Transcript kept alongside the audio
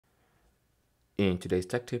In today's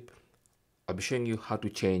tech tip, I'll be showing you how to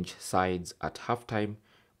change sides at halftime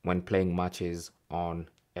when playing matches on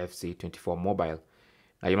FC24 Mobile.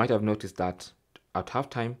 Now you might have noticed that at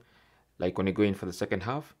halftime, like when you go in for the second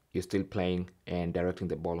half, you're still playing and directing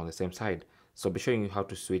the ball on the same side. So I'll be showing you how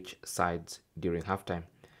to switch sides during halftime.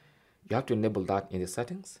 You have to enable that in the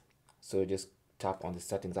settings. So just tap on the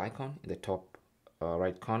settings icon in the top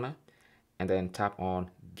right corner and then tap on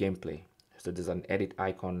gameplay. So there's an edit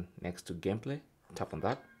icon next to gameplay. Tap on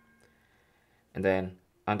that. And then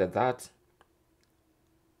under that,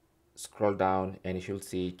 scroll down and you should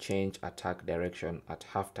see change attack direction at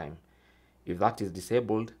halftime. If that is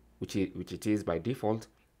disabled, which it is by default,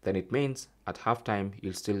 then it means at halftime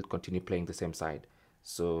you'll still continue playing the same side.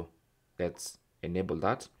 So let's enable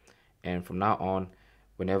that. And from now on,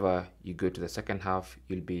 whenever you go to the second half,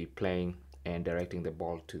 you'll be playing and directing the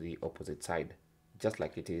ball to the opposite side, just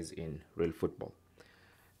like it is in real football.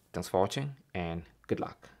 Thanks for watching and good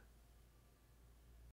luck.